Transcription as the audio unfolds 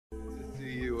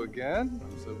you again.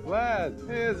 I'm so glad.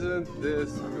 Isn't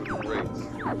this great?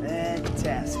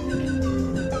 Fantastic.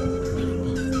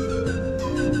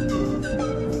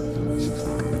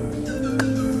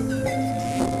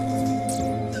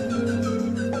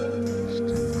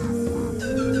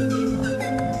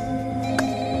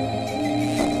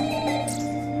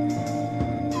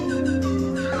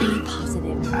 Be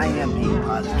positive. I am being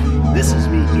positive. This is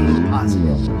me being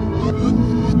positive.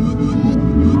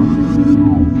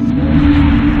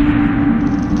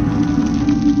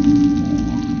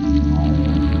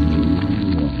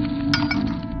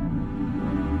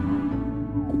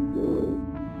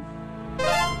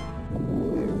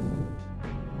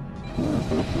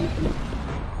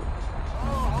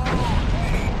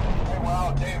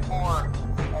 Wow, day 4.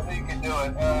 I think you can do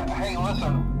it. Hey,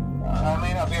 listen, I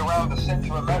may not be around to send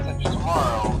you a message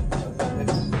tomorrow.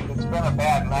 It's been a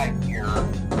bad night here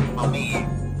for me.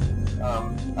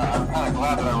 I'm kind of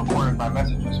glad that I recorded my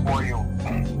messages for you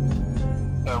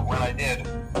when I did.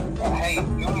 Hey,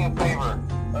 do me a favor.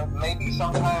 Maybe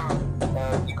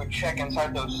sometime you could check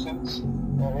inside those suits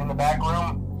in the back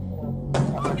room.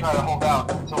 I'm going to try to hold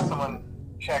out until someone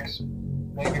checks.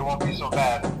 Maybe it won't be so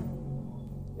bad.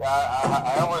 Yeah,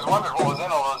 I always wondered what was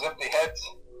in all those empty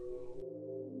heads.